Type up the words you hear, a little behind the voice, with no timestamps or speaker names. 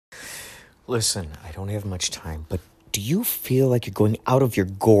Listen, I don't have much time, but do you feel like you're going out of your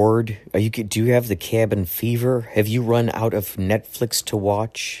gourd? Do you have the cabin fever? Have you run out of Netflix to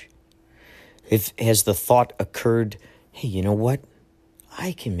watch? Has the thought occurred, hey, you know what?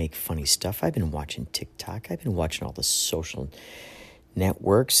 I can make funny stuff. I've been watching TikTok. I've been watching all the social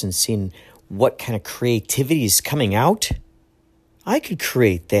networks and seeing what kind of creativity is coming out. I could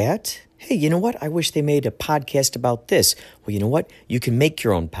create that. Hey, you know what? I wish they made a podcast about this. Well, you know what? You can make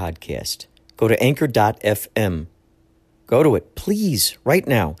your own podcast. Go to anchor.fm. Go to it, please, right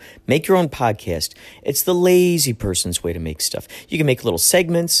now. Make your own podcast. It's the lazy person's way to make stuff. You can make little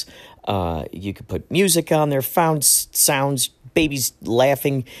segments. You can put music on there, found sounds, babies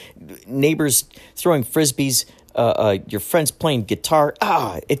laughing, neighbors throwing frisbees, your friends playing guitar.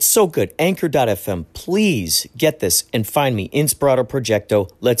 It's so good. Anchor.fm. Please get this and find me. Inspirato Projecto.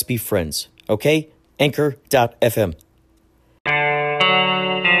 Let's be friends. Okay? Anchor.fm.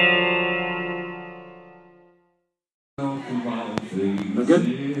 We're good?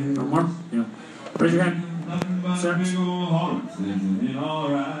 No more? Yeah. Raise your hand. Sir. Cool.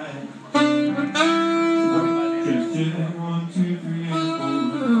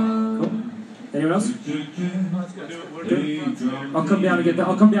 Anyone else? Good. I'll come down and get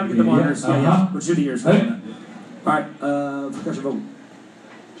the monitors. Yeah. We'll shoot the ears. All right. Percussion vocal.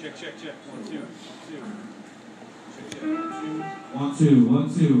 Check. 1, 2. 1,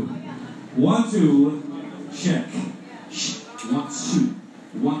 2. 1, 2. Check. 1, 2.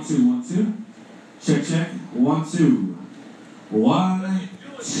 1, 2. 1, 2. Check. 1, 2. 1,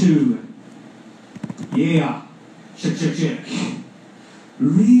 2. Yeah. Check.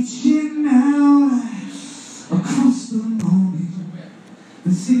 Reaching out across the morning,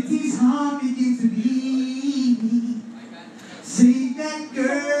 the city's heart begins to beat. See that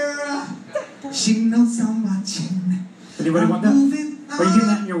girl, she knows I'm watching. Anybody want that? Are you getting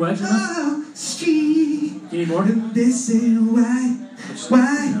that in your wedge or not? Street. Do you need more? They say why?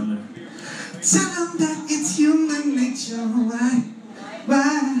 Tell them that it's human nature. Why?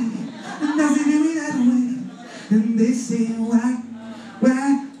 Does it do it that way? And they say why?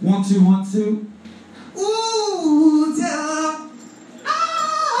 1, 2, 1, 2. Ooh, tell them.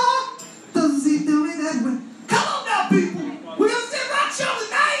 Does it do it that way? Come on now, people. We're gonna see a rock show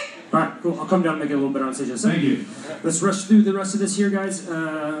tonight. All right, cool. I'll come down and make it a little better on stage. Thank you. Let's rush through the rest of this here, guys.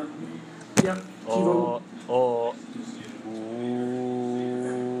 Yep. Wow.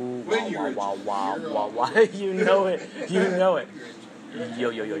 You know it.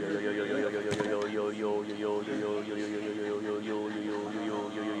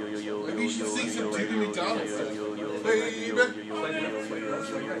 Maybe you should sing some Jimmy McDonald's.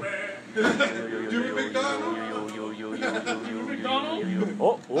 Jimmy McDonald.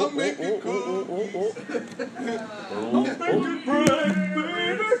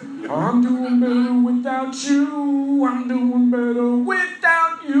 I'm doing better without you. I'm doing better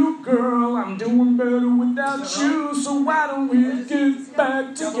without you, girl. I'm doing better without you. So why don't we get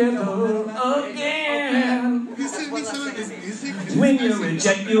back together again? When you're a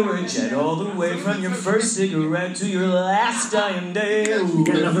jet all the way from your first cigarette to your last dying day.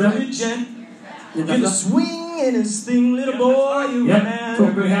 Get enough of that? You're a jet. You're swing in his thing, little boy. You're a man. Cool.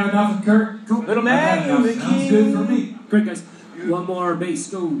 Everybody have enough of Kurt? Cool. Little man, you're a king. Sounds good for me. Great, guys. One more bass.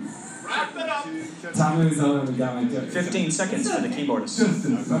 Go. Wrap it up. Time is on the guy. 15 seconds for the keyboardist.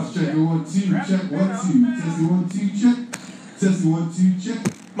 Justice. I'll check 1, 2, check 1, 2. Testing 1, 2, check. Testing 1, 2, check.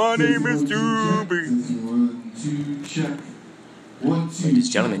 My name is Doobie. Testing 1, 2, check. 1, 2. Ladies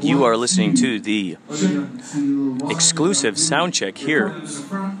and gentlemen, you are listening to the exclusive sound check here.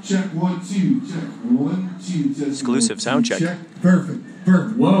 Check 1, 2, check 1, 2. Testing Exclusive 1, 2, sound check. Perfect.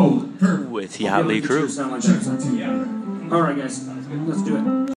 Whoa. Perfect. With Yachtley crew. All right, guys. Let's do it.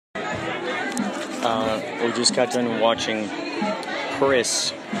 We just got done watching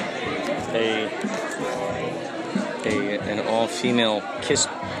Chris, an all-female Kiss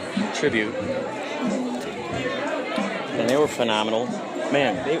tribute, and they were phenomenal.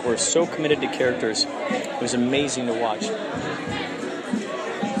 Man, they were so committed to characters. It was amazing to watch.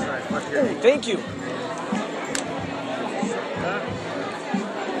 Thank you.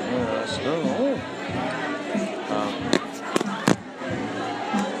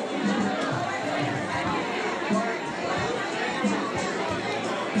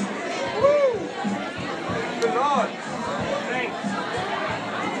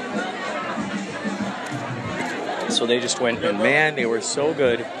 So they just went, and man, they were so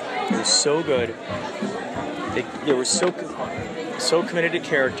good. They were so good. They were so committed to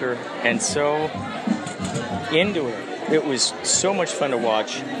character and so into it. It was so much fun to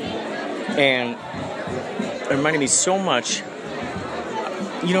watch, and it reminded me so much.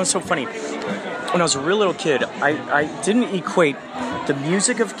 You know, it's so funny. when I was a real little kid, I didn't equate the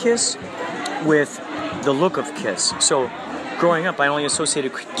music of Kiss with the look of Kiss. So growing up, I only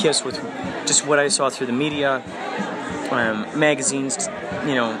associated Kiss with just what I saw through the media, magazines,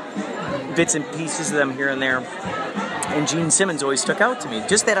 bits and pieces of them here and there. And Gene Simmons always stuck out to me.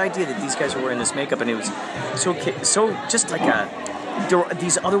 Just that idea that these guys were wearing this makeup, and it was so just like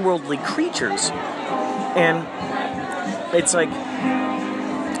these otherworldly creatures. And it's like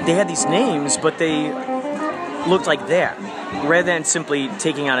they had these names, but they looked like that. Rather than simply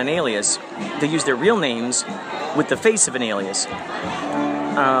taking on an alias, they used their real names with the face of an alias.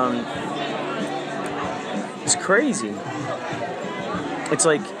 It's crazy. It's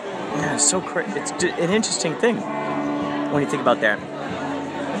like, yeah, it's so crazy. It's an interesting thing when you think about that.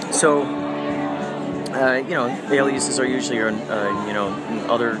 So, aliases are usually,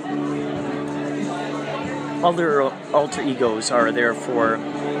 other alter egos are there for.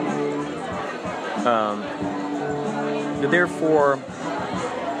 They're there for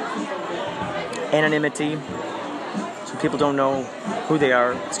anonymity, so people don't know who they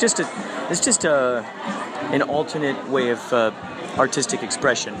are. It's just an alternate way of artistic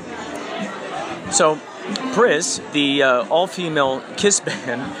expression. So, Pris, the all-female Kiss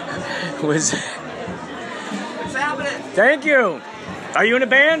band, was. What's happening? Thank you. Are you in a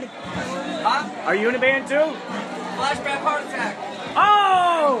band? Huh? Are you in a band too? Flashback heart attack.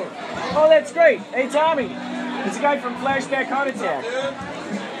 Oh, that's great. Hey, Tommy. It's a guy from Flashback Heart Attack.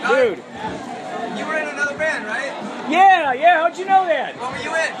 Dude. You were in another band, right? Yeah, how'd you know that? What were you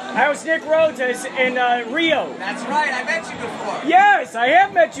in? I was Nick Rhodes in Rio. That's right, I met you before. Yes, I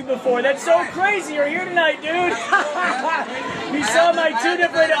have met you before. That's so crazy. You're here tonight, dude. You saw my two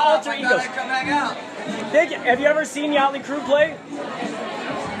different alter egos. I come hang out. Thank you. Have you ever seen Yachtley Crew play?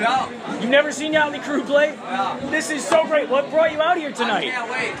 No. You've never seen Yachtley Crew play? No. This is so great. What brought you out here tonight? I can't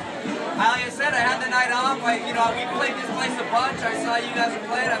wait. Like I said, I had the night off. We played this place a bunch. I saw you guys were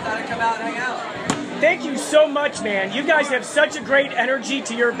playing. I thought I'd come out and hang out. Thank you so much, man. You guys have such a great energy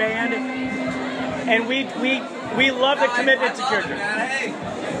to your band, and we love the commitment to character. Hey,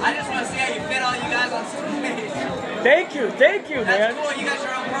 I just want to see how you fit all you guys on stage. Thank you, That's man. cool. You got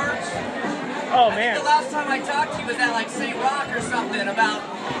your own merch. Oh, I man. think the last time I talked to you was at like St. Rock or something about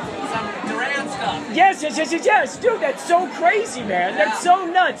some Duran stuff. Yes. Dude, that's so crazy, man. Yeah. That's so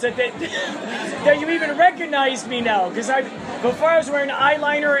nuts that you even recognized me now. Because before I was wearing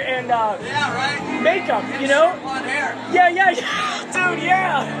eyeliner and makeup, You blonde hair. Yeah. Dude,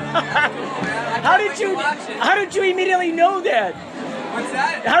 yeah. How did you immediately know that? What's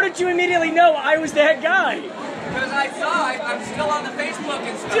that? How did you immediately know I was that guy? Because I saw I'm still on the Facebook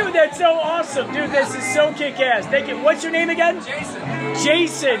and stuff. Dude, that's so awesome. Dude, this is so kick-ass. Thank you. What's your name again?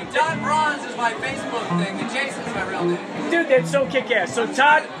 Jason. Don Bronze is my Facebook thing, and Jason's my real name. Dude, that's so kick-ass. So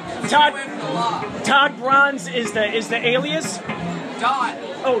Todd Bronze is the alias? Don.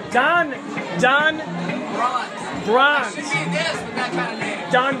 Oh, Don Bronze. Should be this with that kind of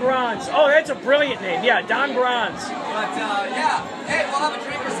name. Don Bronze. Oh, that's a brilliant name. Yeah, Don Bronze. But hey, we'll have a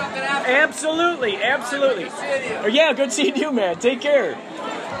drink or something after. Absolutely. Good seeing you. Yeah, good seeing you, man. Take care.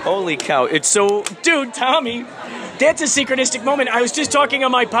 Holy cow. It's so... Dude, Tommy, that's a synchronistic moment. I was just talking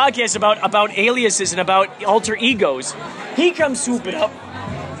on my podcast about aliases and about alter egos. He comes swooping up.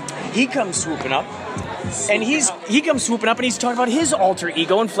 And he comes swooping up and he's talking about his alter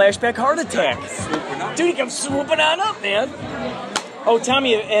ego and Flashback Heart Attack. Dude, he comes swooping on up, man. Oh,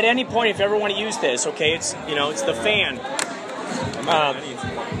 Tommy, at any point, if you ever want to use this, okay, it's the fan.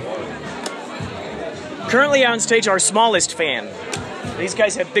 Currently on stage, our smallest fan. These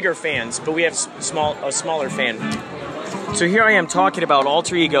guys have bigger fans, but we have a smaller fan. So here I am talking about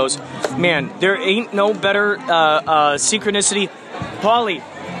alter egos. Man, there ain't no better synchronicity. Paulie,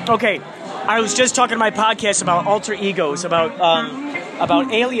 okay, I was just talking to my podcast about alter egos, about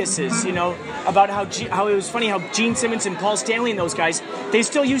aliases, about how it was funny how Gene Simmons and Paul Stanley and those guys, they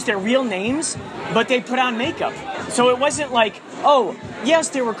still use their real names, but they put on makeup. So it wasn't like, oh, yes,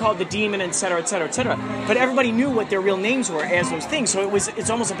 they were called the Demon, et cetera, but everybody knew what their real names were as those things, so it's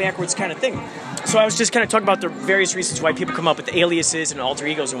almost a backwards kind of thing. So I was just kind of talking about the various reasons why people come up with aliases and alter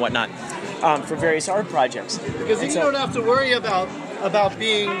egos and whatnot for various art projects. Because then you don't have to worry about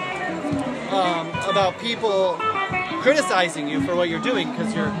being about people criticizing you for what you're doing,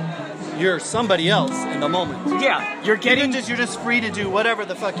 because you're somebody else in the moment. Yeah, you're just free to do whatever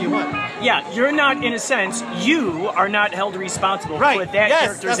the fuck you want. Yeah, you're not, in a sense, you are not held responsible for that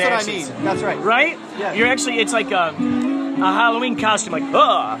character's actions. What I mean. That's right. Right? Yeah. You're actually, it's like a Halloween costume, like,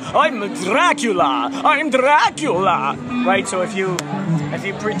 I'm Dracula. Right? So if you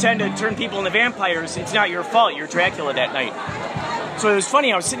pretend to turn people into vampires, it's not your fault. You're Dracula that night. So it was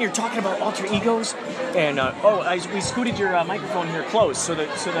funny. I was sitting here talking about alter egos, and we scooted your microphone here close, so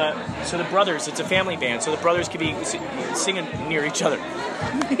the brothers. It's a family band, so the brothers could be singing near each other.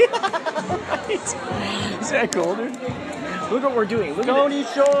 Right? Is that cool, dude? Look what we're doing. Look Stony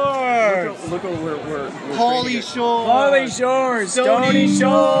Shores. Look what we're Holy Shores. Holy Shores. Stony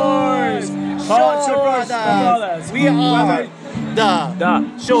Shores. Shores. Brothers. We are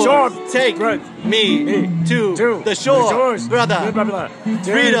the Shores. Take me to the shore, brother.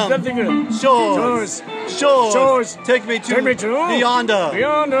 Freedom. Shores. Shores. Take me to the yonder.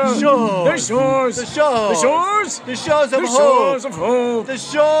 Shores. The shores. The shores. The shores. The shores of The hope. shores of hope. The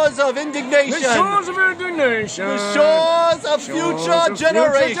shores of indignation. The shores of indignation. The shores of future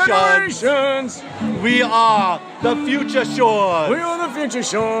generations. We are the future shores. We are the future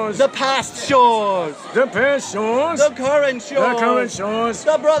shores. The past shores. The past shores. The current shores. The current shores.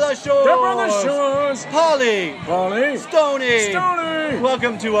 The brother shores. The brother shores. Polly. Polly. Stony. Stony.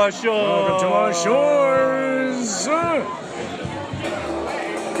 Welcome to our shores. Welcome to our shores.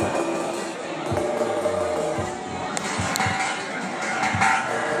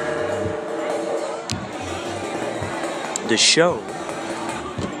 The show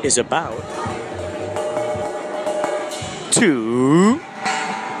is about to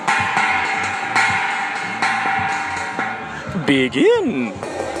begin.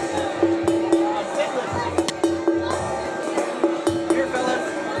 Here, fellas.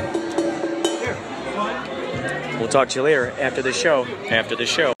 Here. One. We'll talk to you later after the show. After the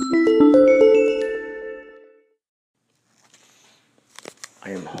show. I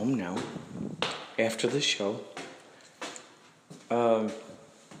am home now. After the show.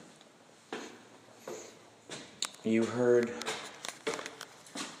 You heard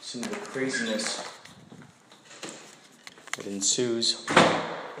some of the craziness that ensues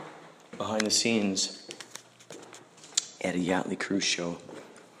behind the scenes at a Yachtley cruise show.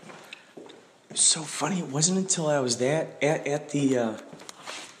 It was so funny. It wasn't until I was at the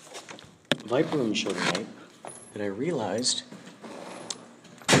Viper Room show tonight that I realized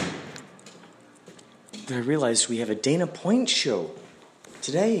we have a Dana Point show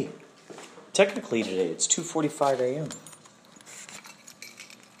today. Technically today, it's 2:45 a.m.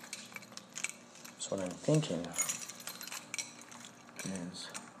 That's what I'm thinking is.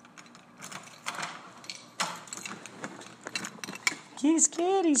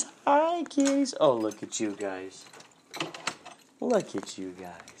 Kitties, hi kitties. Oh, look at you guys. Look at you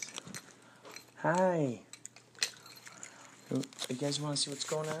guys. Hi. You guys want to see what's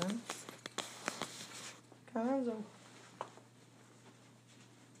going on? Gonzo.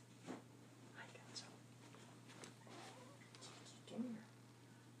 Hi, Gonzo. Come here.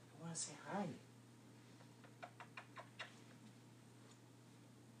 I want to say hi.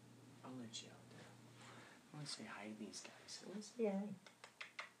 I'll let you out there. I want to say hi to these guys. I want to say hi.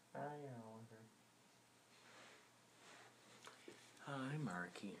 Hi, Oliver. Hi,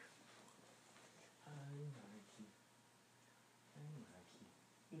 Marky. Hi, Marky. Hi, Marky.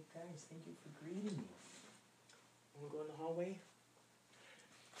 You guys, thank you for greeting me. Want to go in the hallway?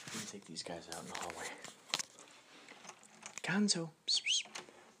 I'm going to take these guys out in the hallway. Gonzo. Psst, psst.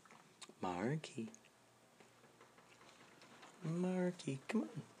 Marky. Marky, come on.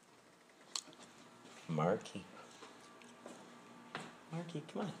 Marky. Marky,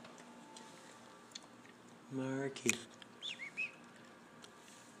 come on. Marky.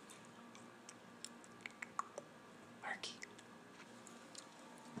 Marky.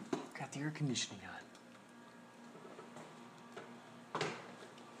 Got the air conditioning on.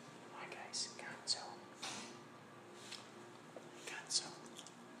 Hi guys, Gonzo. Gonzo.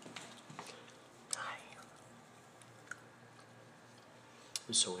 Hi. It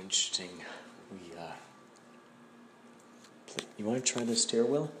was so interesting. You want to try the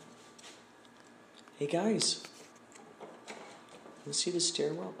stairwell? Hey guys. Let's see the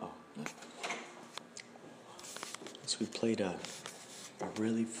stairwell. Oh, no. So we played a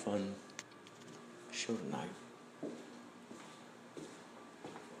really fun show tonight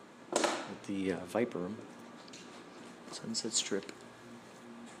at the Viper Room, Sunset Strip.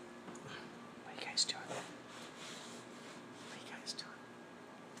 What are you guys doing? What are you guys doing?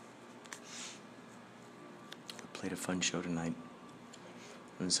 We played a fun show tonight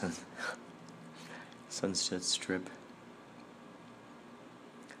on Sunset Strip.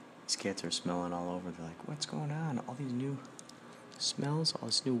 These cats are smelling all over. They're like, what's going on? All these new smells, all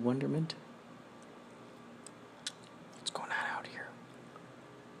this new wonderment. What's going on out here?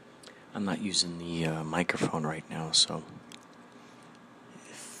 I'm not using the microphone right now, so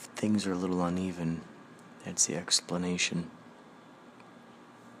if things are a little uneven, that's the explanation.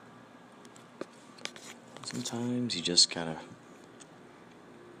 Sometimes you just gotta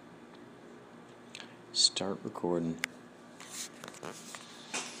Start recording. Are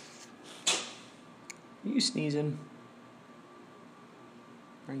you sneezing?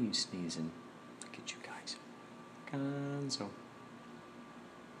 Are you sneezing? Look at you guys. Gonzo.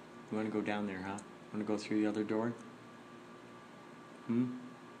 You want to go down there, huh? Want to go through the other door?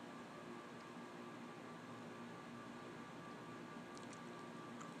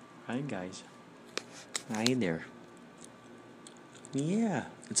 Hi, guys. Hi there. Yeah,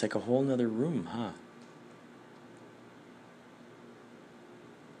 it's like a whole nother room, huh?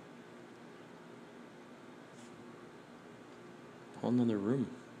 Whole nother room.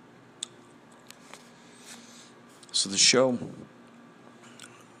 So the show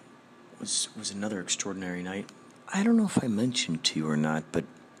was another extraordinary night. I don't know if I mentioned to you or not, but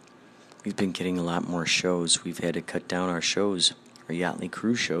we've been getting a lot more shows. We've had to cut down our shows, our Yachtley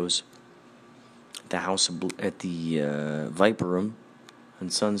Crew shows, at the Viper Room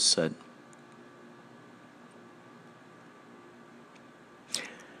on Sunset.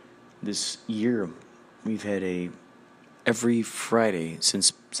 This year, we've had every Friday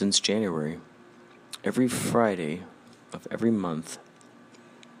since January, every Friday of every month,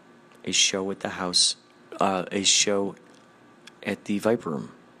 a show at the house, a show at the Viper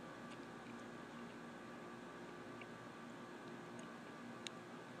Room.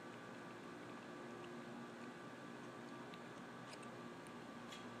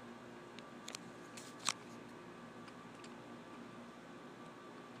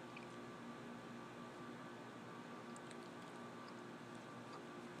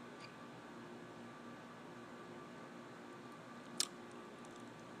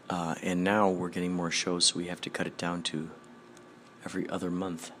 And now we're getting more shows, so we have to cut it down to every other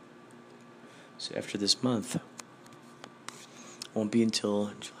month. So after this month, it won't be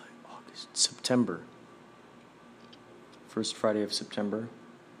until July, August, September. First Friday of September.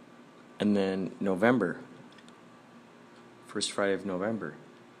 And then November. First Friday of November.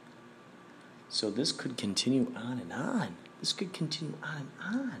 So this could continue on and on. This could continue on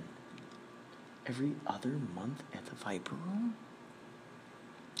and on. Every other month at the Viper Room?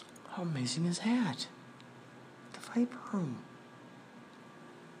 How amazing is that? The Viper Room.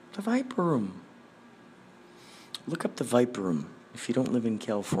 The Viper Room. Look up the Viper Room if you don't live in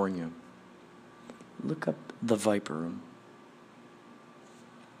California. Look up the Viper Room.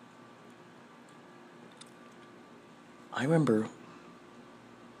 I remember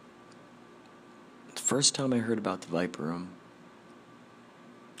the first time I heard about the Viper Room,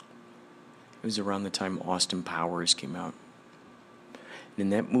 it was around the time Austin Powers came out. And in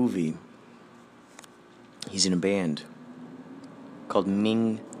that movie, he's in a band called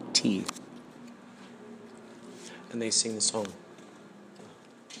Ming T. And they sing the song,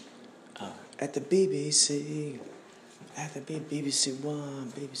 at the BBC, at the BBC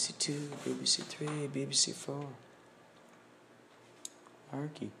 1, BBC 2, BBC 3, BBC 4.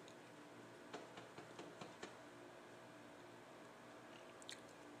 Arky.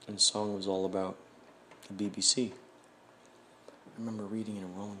 And the song was all about the BBC. I remember reading in a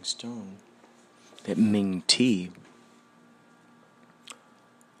Rolling Stone that Ming T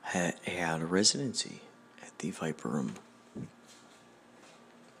had a residency at the Viper Room.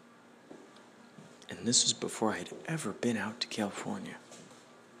 And this was before I had ever been out to California.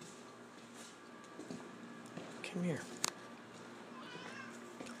 Come here.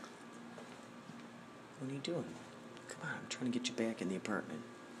 What are you doing? Come on, I'm trying to get you back in the apartment.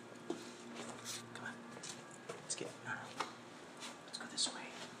 Come on. Let's go this way.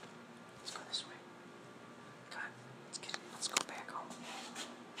 Let's go this way. Come on. Let's go back home.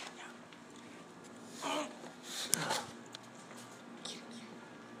 Yeah.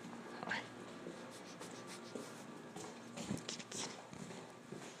 All right.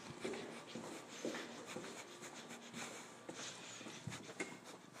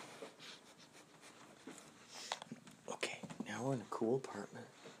 Okay, now we're in a cool apartment.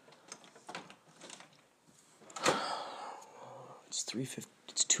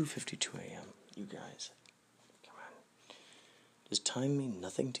 It's 2:52 a.m. You guys, come on. Does time mean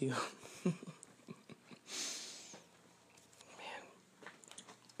nothing to you? Man.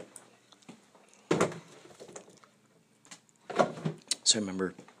 So I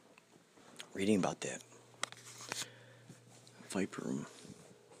remember reading about that Viper Room,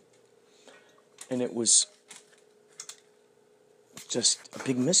 and it was just a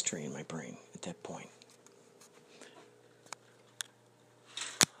big mystery in my brain at that point.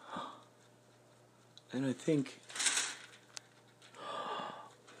 And I think,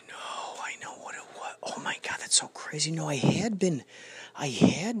 no, I know what it was. Oh my God, that's so crazy. No, I had been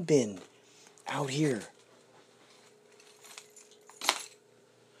out here.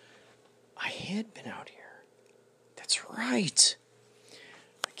 I had been out here. That's right.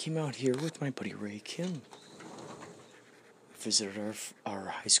 I came out here with my buddy Ray Kim. We visited our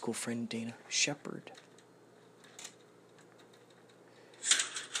high school friend Dana Shepard.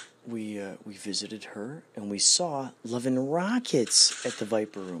 We visited her and we saw Lovin' Rockets at the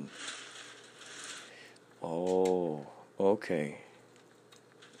Viper Room. Oh, okay.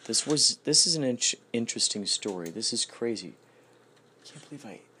 This is an interesting story. This is crazy. I can't believe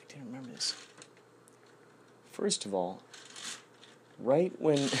I didn't remember this. First of all, right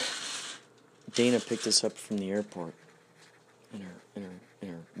when Dana picked us up from the airport in her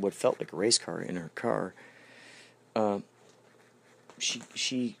what felt like a race car in her car,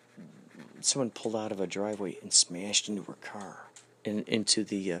 someone pulled out of a driveway and smashed into her car and into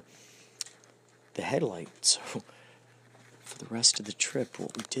the headlight. So for the rest of the trip,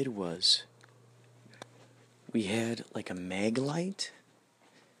 what we did was we had like a mag light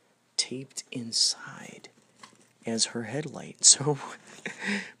taped inside as her headlight. So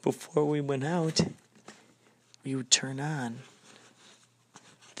before we went out, we would turn on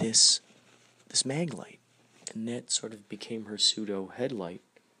this mag light, and that sort of became her pseudo headlight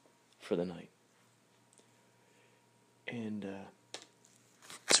for the night. And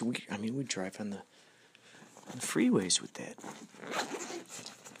so we drive on the freeways with that.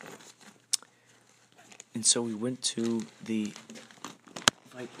 And so we went to the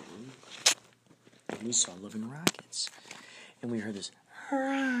Viper Room and we saw Lovin' Rockets. And we heard this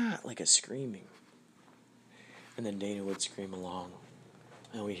hurrah, like a screaming. And then Dana would scream along.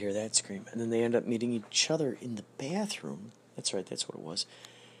 And we hear that scream. And then they end up meeting each other in the bathroom. That's right, that's what it was.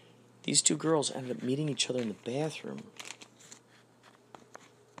 These two girls ended up meeting each other in the bathroom.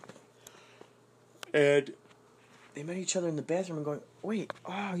 And they met each other in the bathroom and going, wait,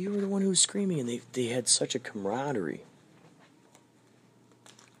 oh, you were the one who was screaming. And they had such a camaraderie.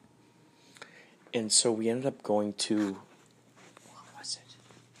 And so we ended up going to, what was it?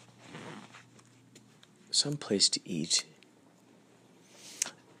 Some place to eat.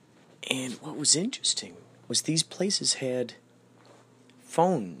 And what was interesting was these places had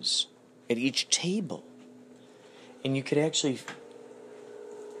phones at each table. And you could actually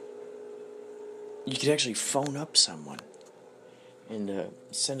phone up someone and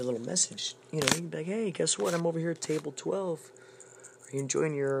send a little message. You know, you'd be like, hey, guess what? I'm over here at table 12. Are you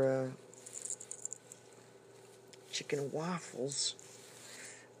enjoying your chicken and waffles?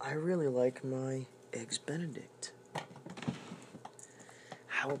 I really like my Eggs Benedict.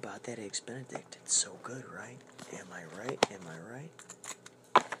 How about that Eggs Benedict? It's so good, right? Am I right? Am I right?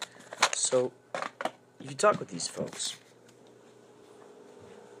 So, you talk with these folks.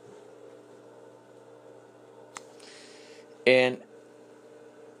 And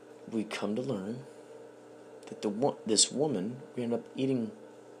we come to learn that this woman, we end up eating,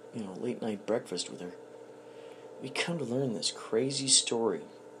 late night breakfast with her. We come to learn this crazy story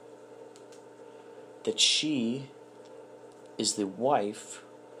that she is the wife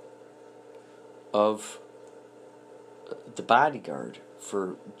of the bodyguard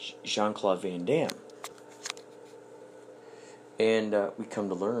for Jean-Claude Van Damme. And we come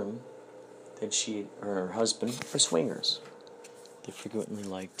to learn that she and her husband are swingers. They frequently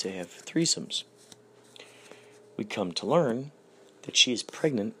like to have threesomes. We come to learn that she is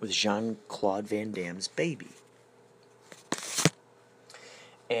pregnant with Jean-Claude Van Damme's baby.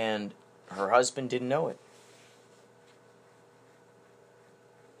 And her husband didn't know it.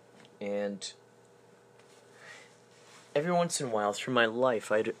 And every once in a while through my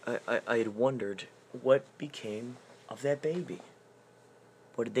life, I'd wondered what became of that baby.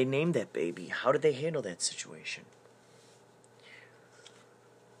 What did they name that baby? How did they handle that situation?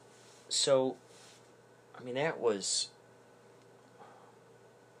 So, that was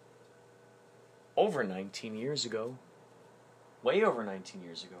over 19 years ago. Way over 19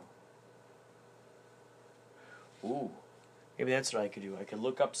 years ago. Ooh, maybe that's what I could do. I could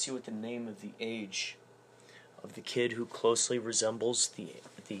look up, see what the name of the age of the kid who closely resembles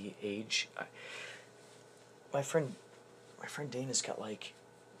the age. My friend Dana's got like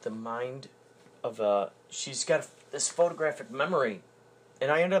the mind of she's got this photographic memory,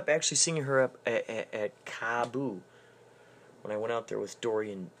 and I ended up actually seeing her up at Kabu when I went out there with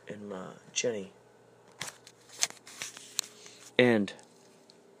Dory and Jenny. And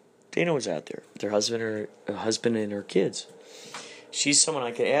Dana was out there with her husband and her kids. She's someone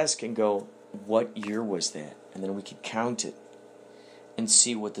I could ask and go, what year was that? And then we could count it and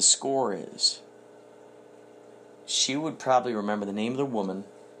see what the score is. She would probably remember the name of the woman.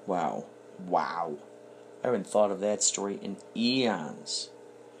 Wow. I haven't thought of that story in eons.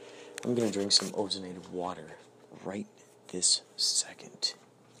 I'm going to drink some ozonated water right this second.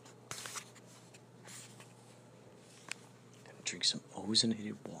 drink some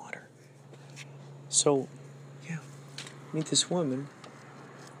ozonated water. So, yeah, meet this woman.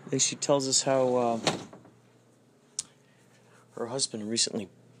 And she tells us how her husband recently,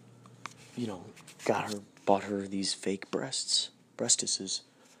 bought her these fake breastises.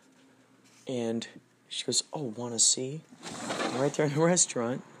 And she goes, oh, want to see? And right there in the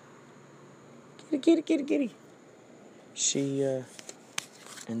restaurant, kitty. She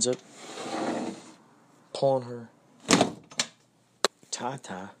ends up pulling her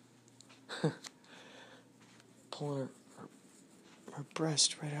tata, pulling her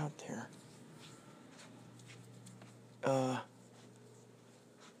breast right out there.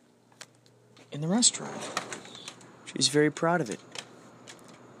 In the restaurant. She's very proud of it.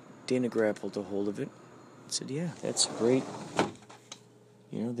 Dana grappled a hold of it and said, yeah, that's great.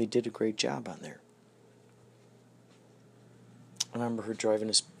 They did a great job on there. I remember her driving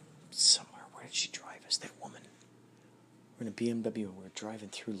us somewhere. Where did she drive us, that woman? We're in a BMW and we're driving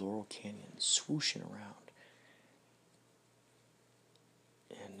through Laurel Canyon, swooshing around.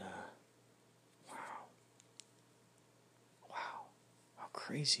 And, wow. How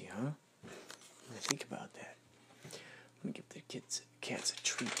crazy, huh? When I think about that. I'm going to give the cats a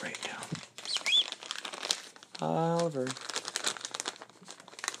treat right now. Oliver.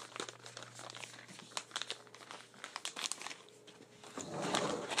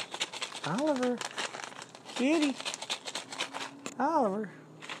 Oliver. Kitty. Oliver.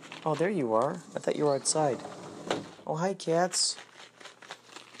 Oh, there you are. I thought you were outside. Oh, hi, cats.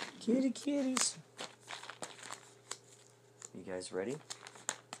 Kitties. You guys ready?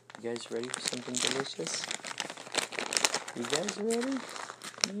 You guys ready for something delicious? You guys ready?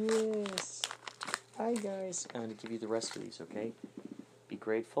 Yes. Hi, guys. I'm going to give you the rest of these, okay? Be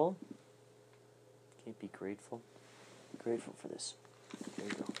grateful. Okay, be grateful. Be grateful for this. There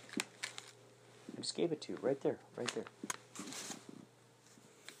you go. I just gave it to you. Right there.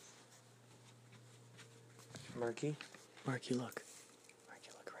 Marky, look. Marky, look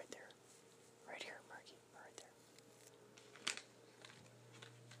right there. Right here, Marky. Right there.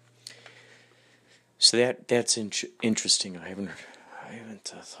 So that's interesting. I haven't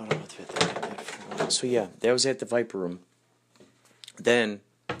thought about that for a while. So yeah, that was at the Viper Room. Then,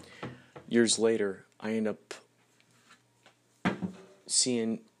 years later, I end up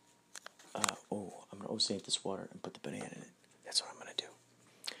seeing. I'm gonna ozonate this water and put the banana in it. That's what I'm gonna do.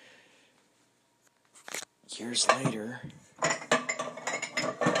 Years later,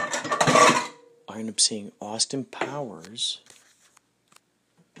 I end up seeing Austin Powers,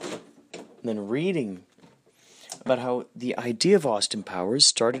 and then reading about how the idea of Austin Powers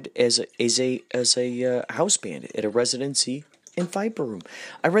started as a house band at a residency in Viper Room.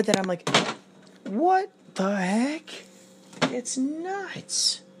 I read that, I'm like, what the heck? It's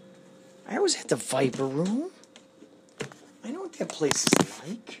nuts. I was at the Viper Room. I know what that place is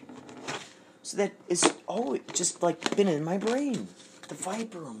like. So that is always just like been in my brain. The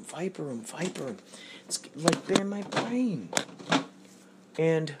Viper Room. It's like been in my brain.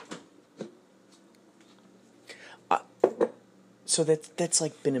 And so that's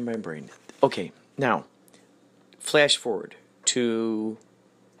like been in my brain. Okay, now flash forward to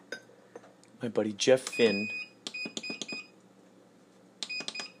my buddy Jeff Finn.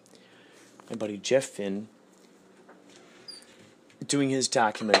 Doing his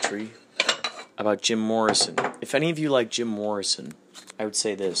documentary about Jim Morrison. If any of you like Jim Morrison, I would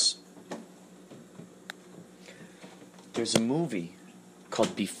say this. There's a movie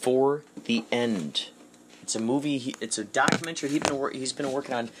called Before the End. It's a movie, it's a documentary he's been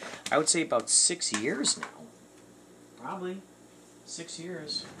working on, I would say about 6 years now. Probably 6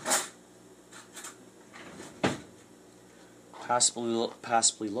 years.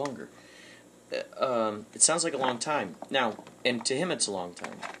 Possibly longer. It sounds like a long time. Now, and to him it's a long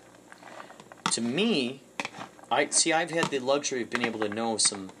time. To me, I've had the luxury of being able to know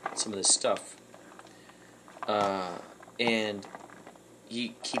some of this stuff. And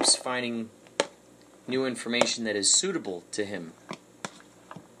he keeps finding new information that is suitable to him.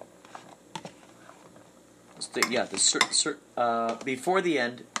 Before the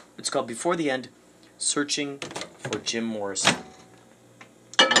End, it's called Before the End, Searching for Jim Morrison.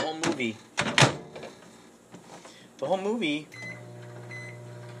 The whole movie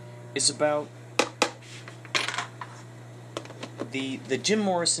is about the Jim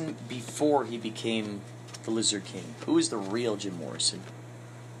Morrison before he became the Lizard King. Who is the real Jim Morrison?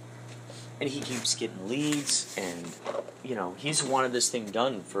 And he keeps getting leads, and he's wanted this thing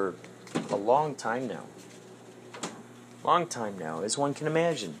done for a long time now. As one can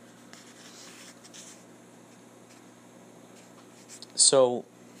imagine. So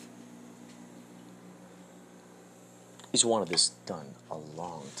he's wanted this done a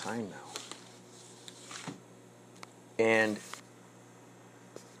long time now. And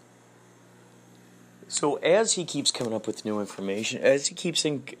so as he keeps coming up with new information, as he keeps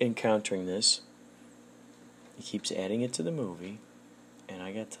encountering this, he keeps adding it to the movie. And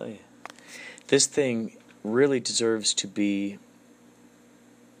I gotta tell you, this thing really deserves to be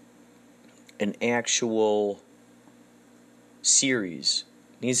an actual series.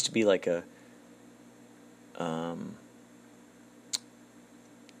 It needs to be like a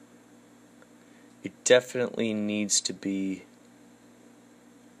it definitely needs to be.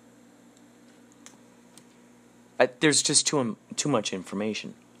 There's just too much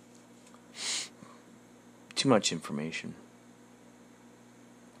information. Too much information.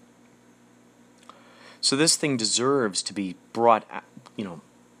 So this thing deserves to be brought,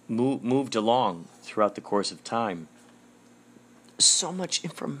 moved along throughout the course of time. So much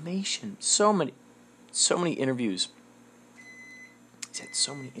information, so many interviews. He's had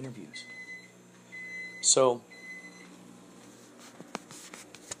so many interviews. So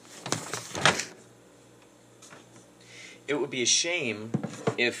it would be a shame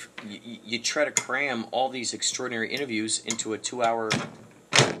if you try to cram all these extraordinary interviews into a 2-hour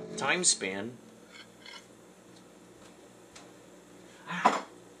time span.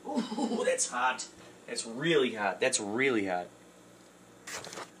 Ooh, that's hot. That's really hot. That's really hot.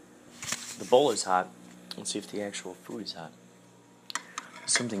 The bowl is hot. Let's see if the actual food is hot.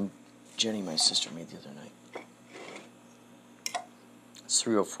 Something Jenny, my sister, made the other night. It's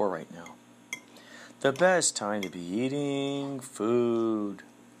 3:04 right now. The best time to be eating food.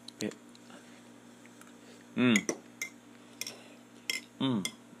 Yeah.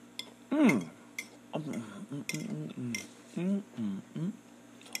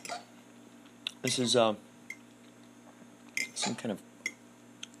 This is some kind of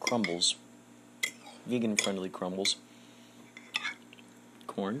crumbles, vegan-friendly crumbles.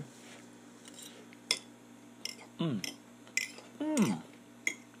 Corn.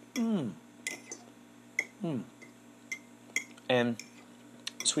 And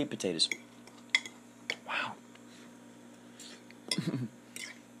sweet potatoes. Wow.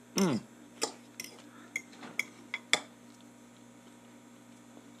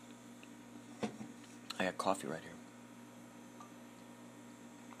 I got coffee right here.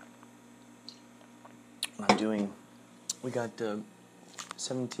 We got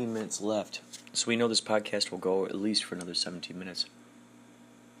 17 minutes left. So we know this podcast will go at least for another 17 minutes.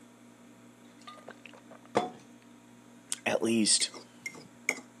 At least.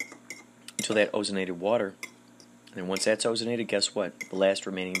 Until that ozonated water. And then once that's ozonated, guess what? The last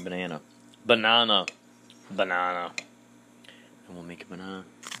remaining banana. Banana. And we'll make a banana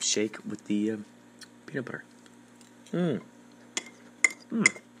shake with the peanut butter.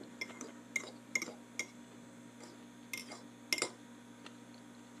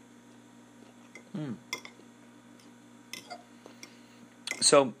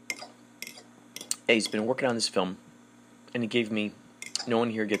 So, hey, he's been working on this film, and he gave me No One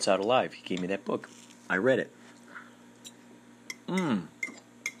Here Gets Out Alive. He gave me that book. I read it. And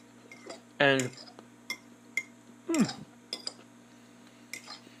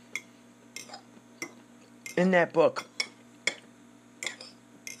in that book,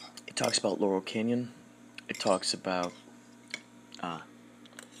 it talks about Laurel Canyon. It talks about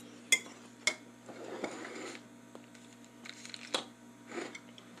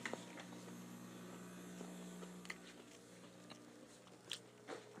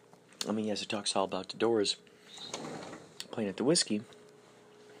yes, it talks all about the Doors playing at the Whiskey,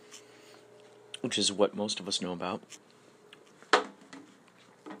 which is what most of us know about.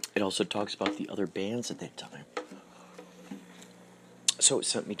 It also talks about the other bands at that time. So it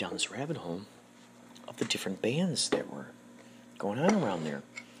sent me down this rabbit hole of the different bands that were going on around there.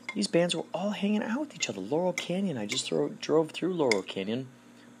 These bands were all hanging out with each other. Laurel Canyon, I just drove through Laurel Canyon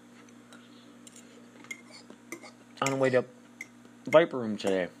on the way to Viper Room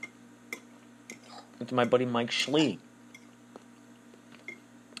today with my buddy Mike Schlee.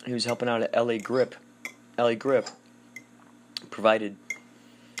 He was helping out at LA Grip. LA Grip provided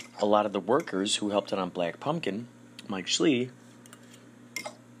a lot of the workers who helped out on Black Pumpkin. Mike Schlee,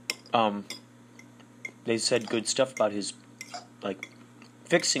 they said good stuff about his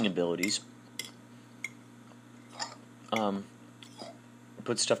fixing abilities.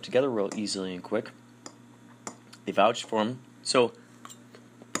 Put stuff together real easily and quick. They vouched for him. So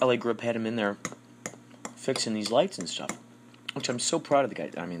LA Grip had him in there fixing these lights and stuff, which I'm so proud of the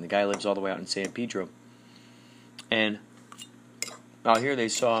guy. I mean, the guy lives all the way out in San Pedro. And out here they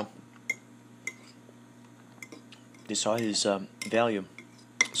saw his value.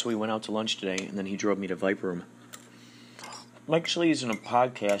 So we went out to lunch today, and then he drove me to Viper Room. Mike Schley is in a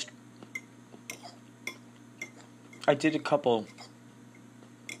podcast. I did a couple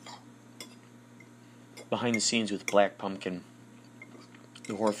behind the scenes with Black Pumpkin,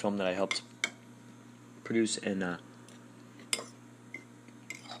 the horror film that I helped produce and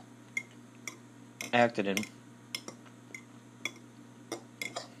acted in.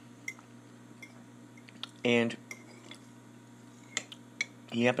 And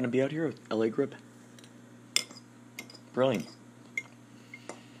he happened to be out here with LA Grip. Brilliant.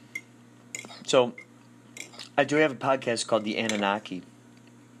 So, I do have a podcast called The Anunnaki,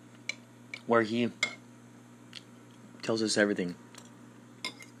 where he tells us everything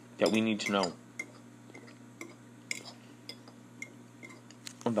that we need to know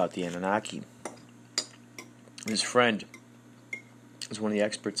about the Anunnaki. His friend is one of the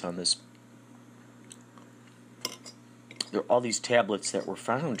experts on this. There are all these tablets that were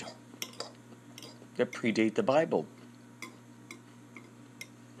found that predate the Bible.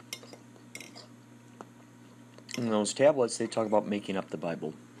 In those tablets, they talk about making up the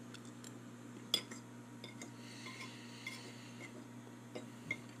Bible.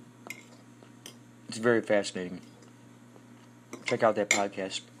 It's very fascinating. Check out that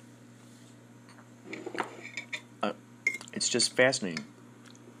podcast. It's just fascinating.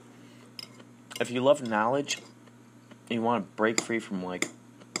 If you love knowledge, and you want to break free from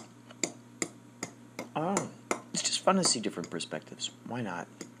it's just fun to see different perspectives. Why not?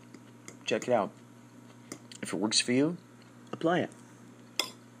 Check it out. If it works for you, apply it.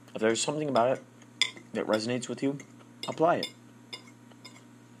 If there's something about it that resonates with you, apply it.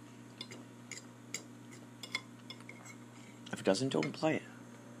 If it doesn't, don't apply it.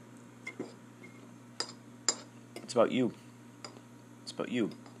 It's about you. It's about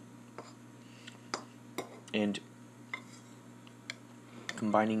you. And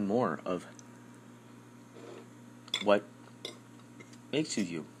combining more of what makes you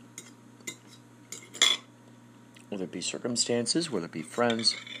you. Whether it be circumstances, whether it be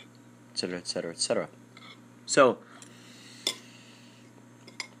friends, etc., etc., etc. So,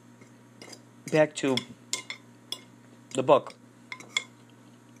 back to the book.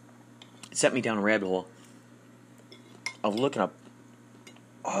 It sent me down a rabbit hole of looking up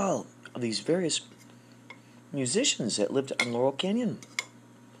all of these various musicians that lived on Laurel Canyon.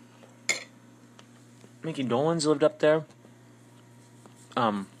 Mickey Dolenz lived up there.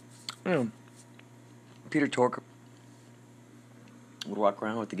 Peter Tork would walk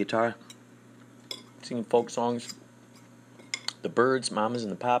around with the guitar, singing folk songs. The Byrds, Mamas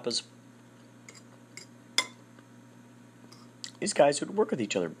and the Papas. These guys would work with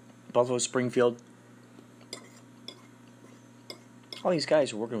each other. Buffalo Springfield. All these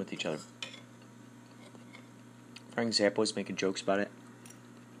guys were working with each other. Frank Zappa was making jokes about it.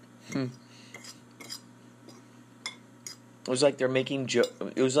 It was like they're making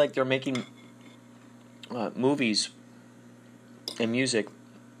movies and music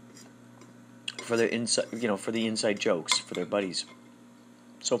for their for the inside jokes for their buddies.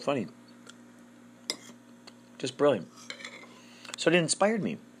 So funny. Just brilliant. So it inspired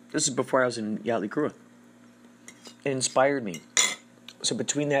me. This is before I was in Yachtley Crew. It inspired me. So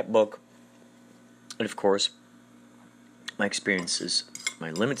between that book and, of course, my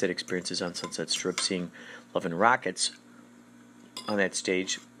limited experiences on Sunset Strip, seeing Love and Rockets on that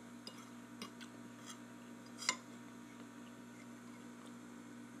stage,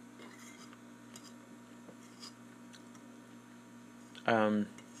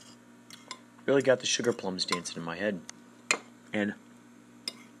 really got the sugar plums dancing in my head. And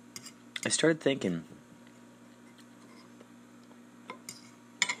I started thinking,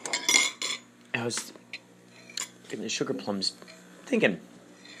 I was getting the sugar plums thinking,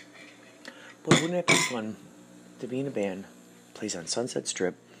 boy, wouldn't it be fun to be in a band, plays on Sunset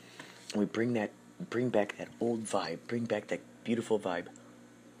Strip, and we bring back that old vibe, bring back that beautiful vibe.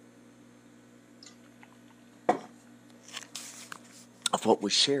 Of what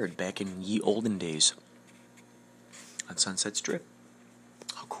was shared back in ye olden days on Sunset Strip.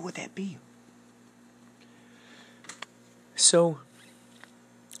 How cool would that be? So,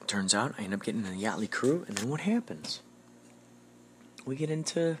 turns out I end up getting in the Yachtley Crew, and then what happens? We get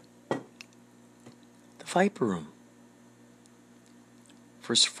into the Viper Room.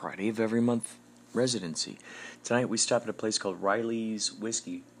 First Friday of every month residency. Tonight we stop at a place called Riley's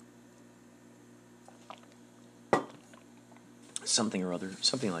Whiskey. Something or other,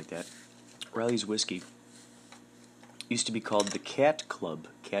 something like that. Riley's Whiskey. Used to be called the Cat Club.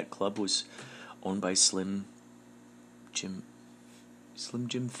 Cat Club was owned by Slim Jim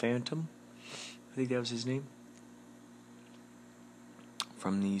Phantom. I think that was his name.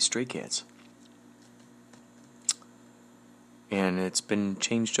 From the Stray Cats. and it's been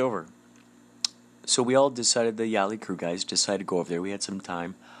changed over. So we all decided, the Yachtley crew guys decided to go over there. We had some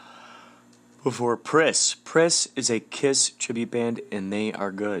time before Priss. Priss is a Kiss tribute band, and they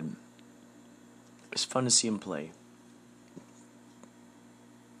are good. It's fun to see them play.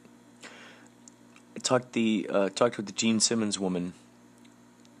 I talked with the Gene Simmons woman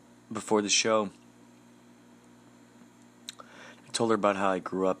before the show. I told her about how I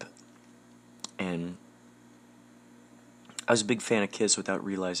grew up, and I was a big fan of Kiss without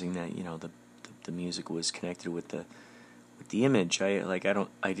realizing that, you know, the music was connected with the image. I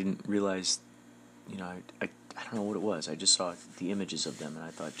didn't realize, you know, I don't know what it was. I just saw the images of them, and I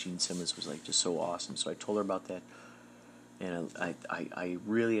thought Gene Simmons was like just so awesome. So I told her about that, and I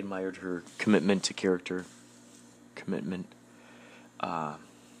really admired her commitment to character, commitment.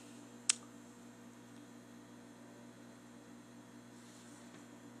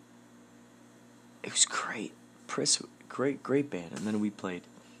 It was great. Priss, great band. And then we played.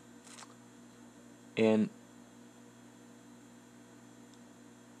 And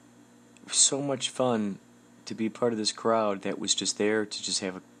it was so much fun to be part of this crowd that was just there to just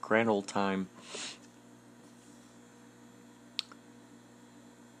have a grand old time.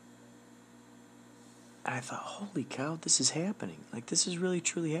 And I thought, holy cow, this is happening. Like, this is really,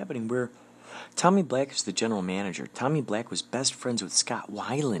 truly happening. Where Tommy Black is the general manager. Tommy Black was best friends with Scott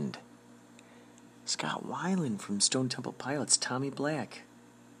Weiland. Scott Weiland from Stone Temple Pilots, Tommy Black.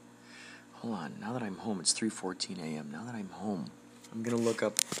 Hold on, now that I'm home, it's 3:14 a.m. Now that I'm home, I'm going to look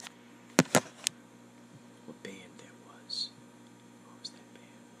up what band that was. What was that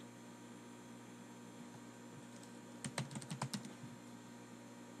band?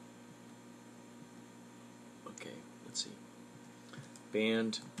 Okay, let's see.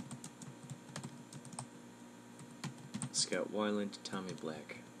 Band, Scott Weiland, Tommy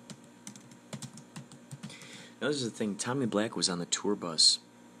Black. Now this is the thing, Tommy Black was on the tour bus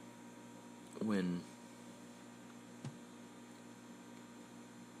when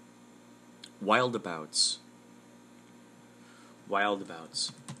Wildabouts,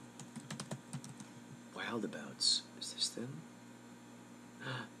 is this them?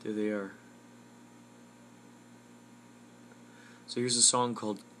 There they are. So here's a song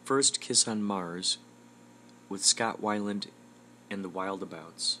called First Kiss on Mars with Scott Weiland and the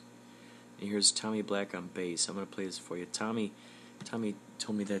Wildabouts. And here's Tommy Black on bass. I'm going to play this for you. Tommy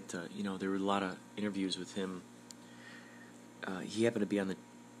told me that, you know, there were a lot of interviews with him. He happened to be on the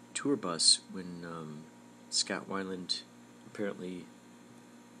tour bus when Scott Weiland apparently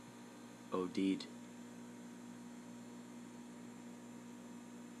OD'd.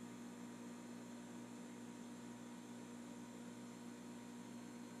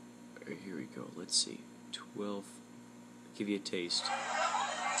 Here we go. Let's see. 12. Give you a taste.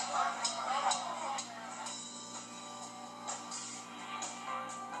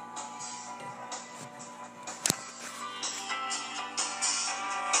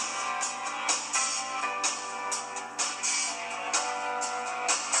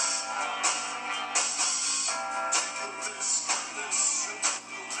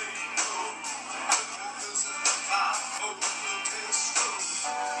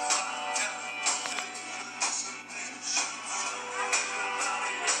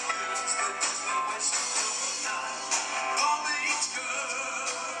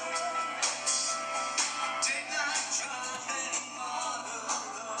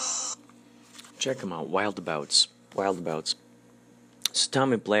 Check him out, Wildabouts. So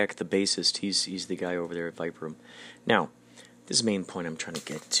Tommy Black, the bassist, he's the guy over there at Viper Room. Now, this is the main point I'm trying to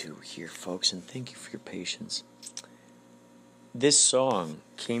get to here, folks, and thank you for your patience. This song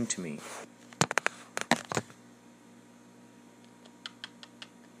came to me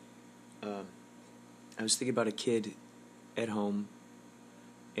I was thinking about a kid at home,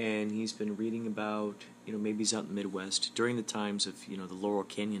 and he's been reading about, you know, maybe he's out in the Midwest during the times of, you know, the Laurel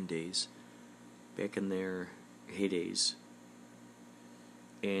Canyon days, back in their heydays.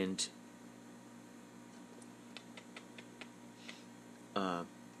 And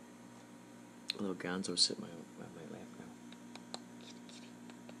little Gonzo sitting on my lap now.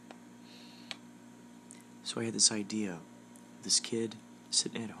 So I had this idea, this kid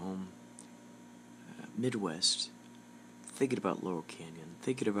sitting at home, Midwest, thinking about Laurel Canyon,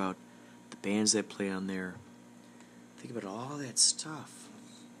 thinking about the bands that play on there, thinking about all that stuff,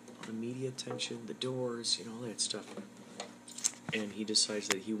 all the media attention, the Doors, you know, all that stuff. And he decides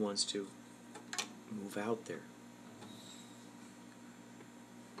that he wants to move out there.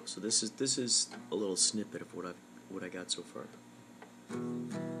 So this is a little snippet of what I got so far.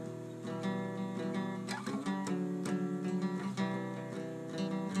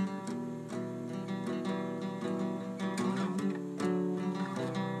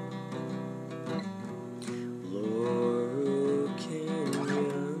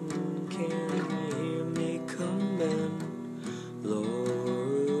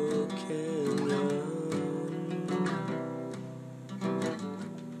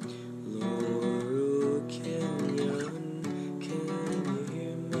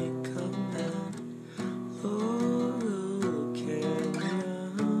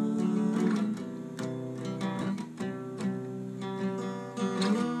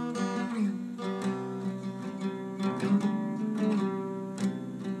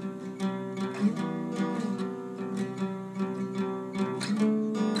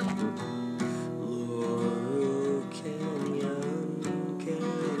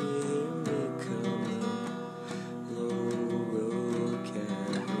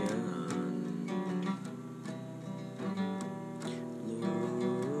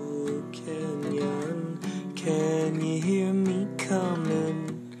 Can you hear me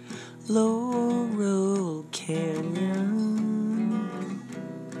coming? Laurel Canyon.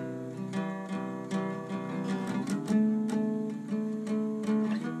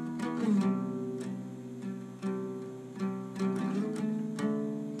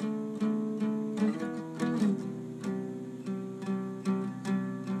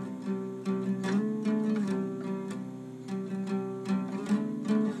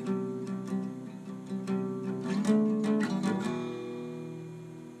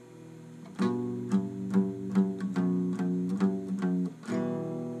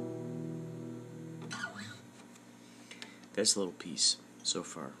 That's a little piece so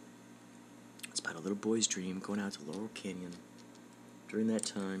far. It's about a little boy's dream going out to Laurel Canyon during that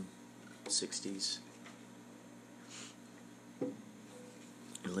time, 60s, and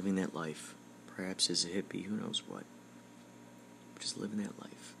living that life. Perhaps as a hippie, who knows what. Just living that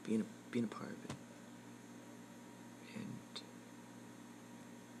life, being a part of it. And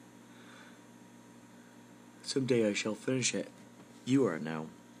someday I shall finish it. You are now.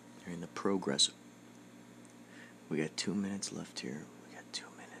 You're in the progress. We got 2 minutes left here. We got 2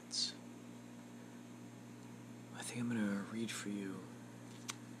 minutes. I think I'm gonna read for you.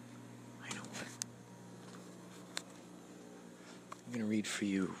 I know what. I'm gonna read for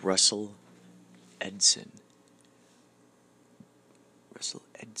you Russell Edson. Russell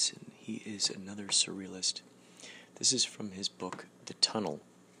Edson. He is another surrealist. This is from his book, The Tunnel.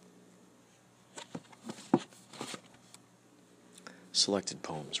 Selected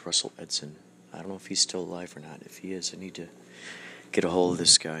poems, Russell Edson. I don't know if he's still alive or not. If he is, I need to get a hold of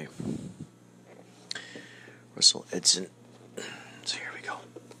this guy. Russell Edson. So here we go.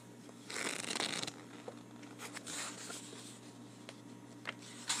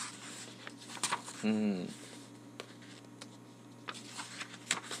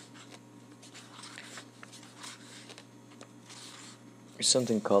 There's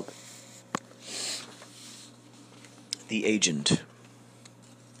something called The Agent. ...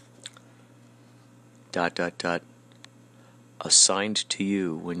 assigned to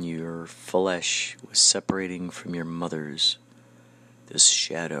you when your flesh was separating from your mother's, this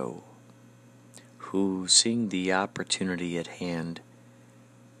shadow, who, seeing the opportunity at hand,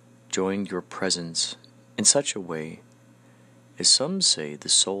 joined your presence in such a way as some say the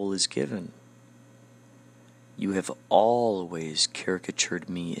soul is given. You have always caricatured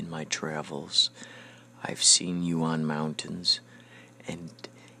me in my travels. I've seen you on mountains and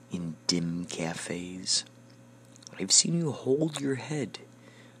in dim cafes. I've seen you hold your head,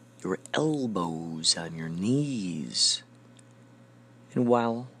 your elbows on your knees. And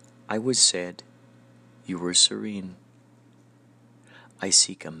while I was sad, you were serene. I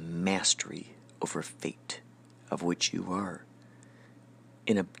seek a mastery over fate, of which you are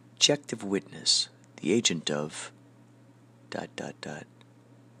an objective witness, the agent of ...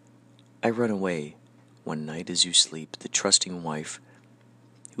 I run away one night as you sleep, the trusting wife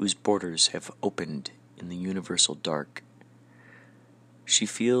whose borders have opened in the universal dark. She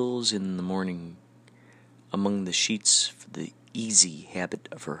feels in the morning among the sheets for the easy habit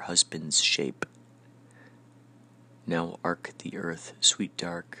of her husband's shape. Now arc the earth, sweet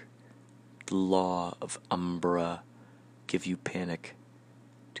dark, the law of umbra, give you panic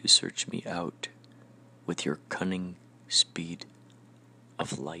to search me out with your cunning speed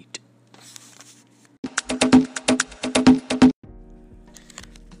of light.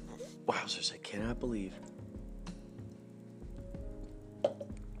 Wowzers, I cannot believe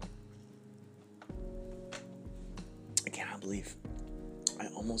I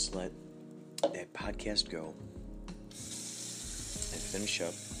almost let that podcast go and finish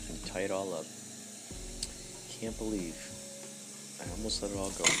up and tie it all up. Can't believe I almost let it all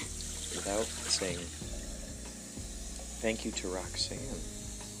go without saying thank you to Roxanne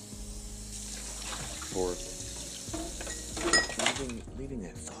for leaving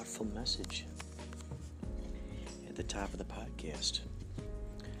that thoughtful message at the top of the podcast.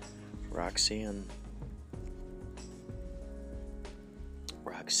 Roxanne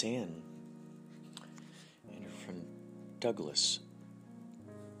and her friend Douglas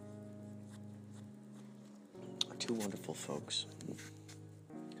are two wonderful folks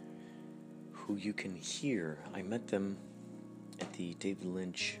who you can hear. I met them at the David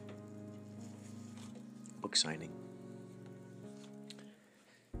Lynch book signing.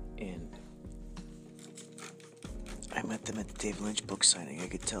 And I met them at the David Lynch book signing. I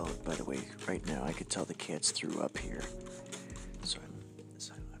could tell, by the way, right now, I could tell the cats threw up here. So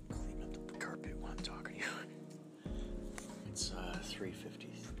I'm cleaning up the carpet while I'm talking to you. It's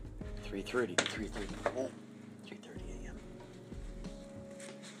 3:30 a.m.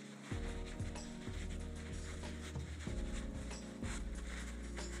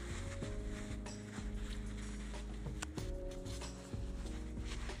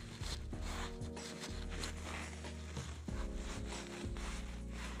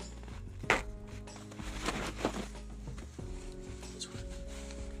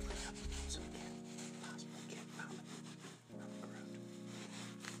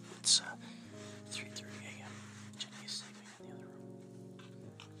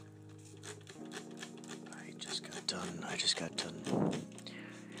 done. I just got done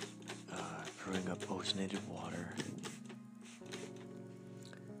brewing up ozonated water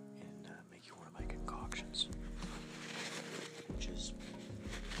and making one of my concoctions, which is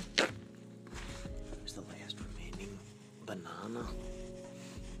the last remaining banana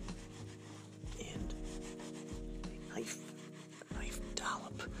and a knife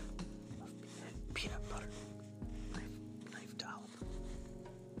dollop of peanut butter. Knife dollop.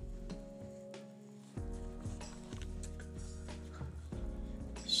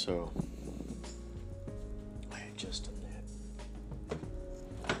 So, I had just done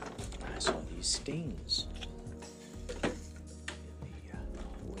that. I saw these stains in the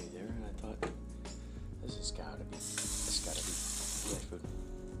way there, and I thought, this has gotta be cat food.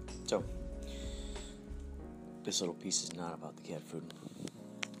 So, this little piece is not about the cat food,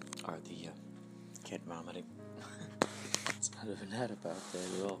 or the cat vomiting. It's not even that about that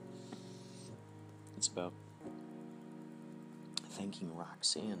at all. It's about thanking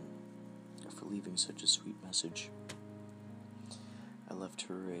Roxanne for leaving such a sweet message. I left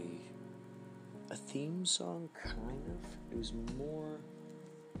her a theme song, kind of. It was more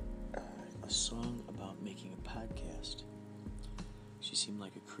a song about making a podcast. She seemed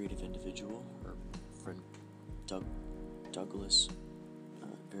like a creative individual. Her friend Douglas,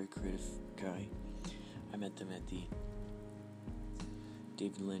 very creative guy. I met them at the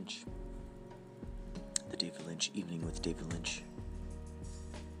David Lynch evening with David Lynch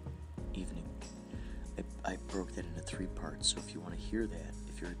evening. I broke that into 3 parts, so if you want to hear that,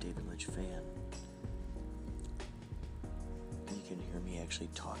 if you're a David Lynch fan, you can hear me actually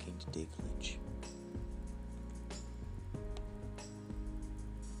talking to David Lynch.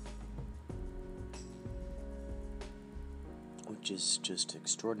 Which is just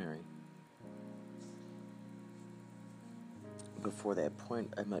extraordinary. Before that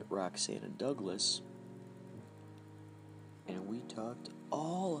point, I met Roxanne and Douglas, and we talked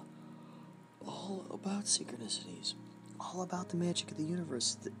all about synchronicities, all about the magic of the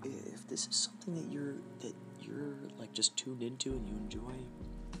universe. If this is something that you're like just tuned into and you enjoy,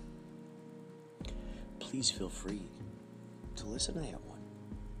 please feel free to listen to that one.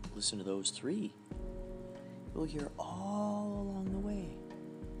 Listen to those 3. You'll hear all along the way.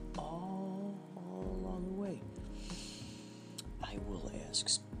 I will ask,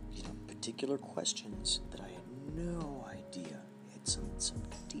 particular questions that I had no idea. Had some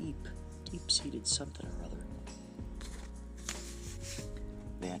deep-seated something or other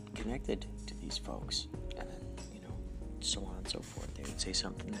that connected to these folks, and then, so on and so forth. They would say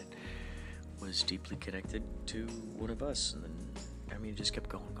something that was deeply connected to one of us, and then, it just kept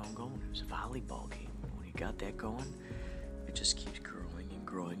going. It was a volleyball game. When you got that going, it just keeps growing and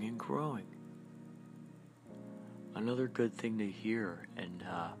growing and growing. Another good thing to hear, and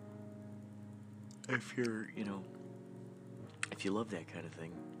if you're, if you love that kind of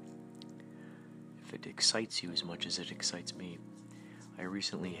thing, if it excites you as much as it excites me, I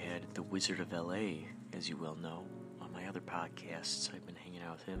recently had the Wizard of LA, as you well know, on my other podcasts. I've been hanging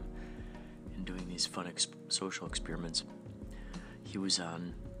out with him and doing these fun social experiments. He was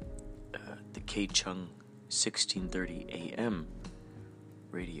on the K-Chung 1630 AM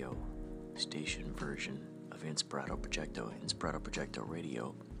radio station version of Inspirato Projecto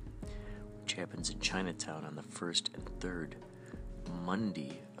Radio, which happens in Chinatown on the 1st and 3rd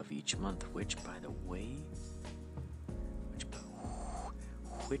Monday of each month, which by the way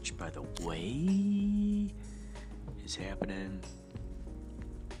is happening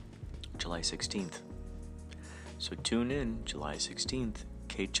July 16th. So tune in July 16th,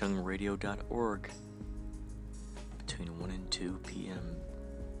 kchungradio.org, between 1 and 2 p.m.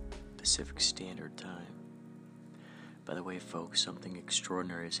 Pacific Standard Time. By the way, folks, something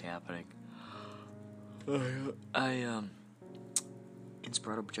extraordinary is happening.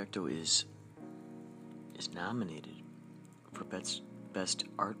 Inspirato Projecto is nominated for Best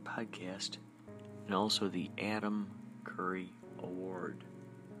Art Podcast and also the Adam Curry Award.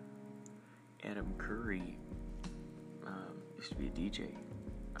 Adam Curry used to be a DJ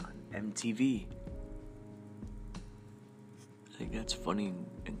on MTV. I think that's funny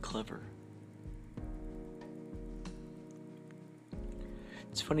and clever.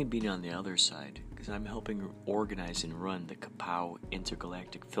 It's funny being on the other side, because I'm helping organize and run the Kapow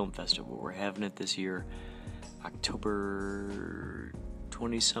Intergalactic Film Festival. We're having it this year, October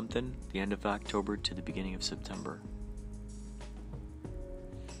 20-something, the end of October to the beginning of September.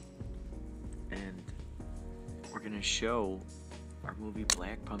 And we're going to show our movie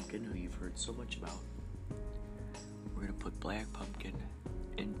Black Pumpkin, who you've heard so much about. We're going to put Black Pumpkin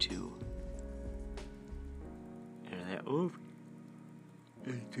into that movie,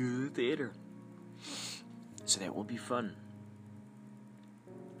 into the theater. So that will be fun.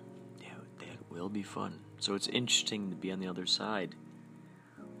 Yeah, that will be fun. So it's interesting to be on the other side.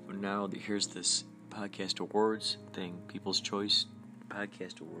 But now here's this podcast awards thing, People's Choice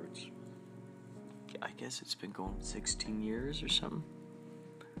Podcast Awards. I guess it's been going 16 years or something.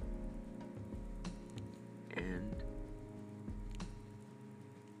 And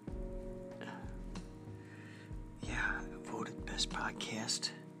yeah, voted best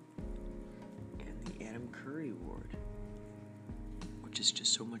podcast and the Adam Curry Award, which is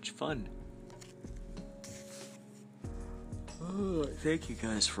just so much fun. Oh, thank you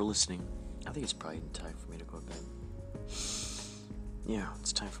guys for listening. I think it's probably time for me to go to bed. Yeah,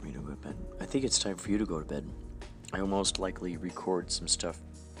 it's time for me to go to bed. I think it's time for you to go to bed. I will most likely record some stuff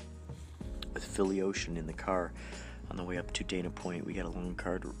with Philly Ocean in the car on the way up to Dana Point. We got a long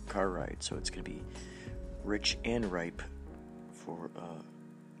car ride, so it's going to be rich and ripe for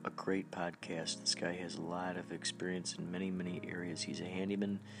a great podcast. This guy has a lot of experience in many, many areas. He's a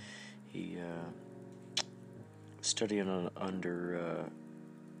handyman. He studied under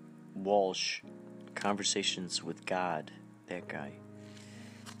Walsh, Conversations with God, that guy.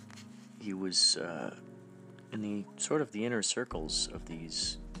 He was in the sort of the inner circles of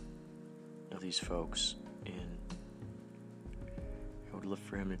these folks, and I would love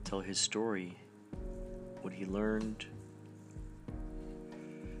for him to tell his story, what he learned,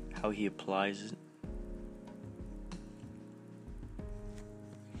 how he applies it,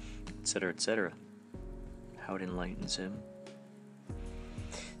 etc., etc., how it enlightens him.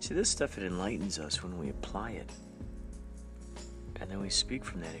 See, this stuff, it enlightens us when we apply it. And then we speak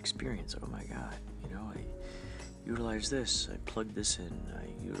from that experience. Oh my God, I utilize this, I plug this in,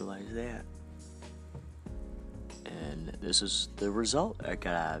 I utilize that. And this is the result I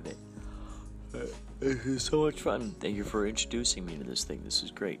got out of it. This is so much fun. Thank you for introducing me to this thing. This is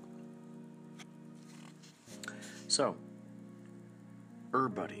great. So,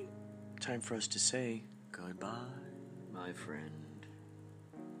 everybody, time for us to say goodbye, my friend.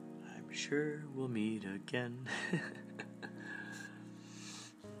 I'm sure we'll meet again.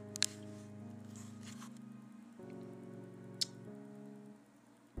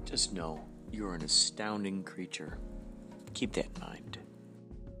 Just know you're an astounding creature. Keep that in mind.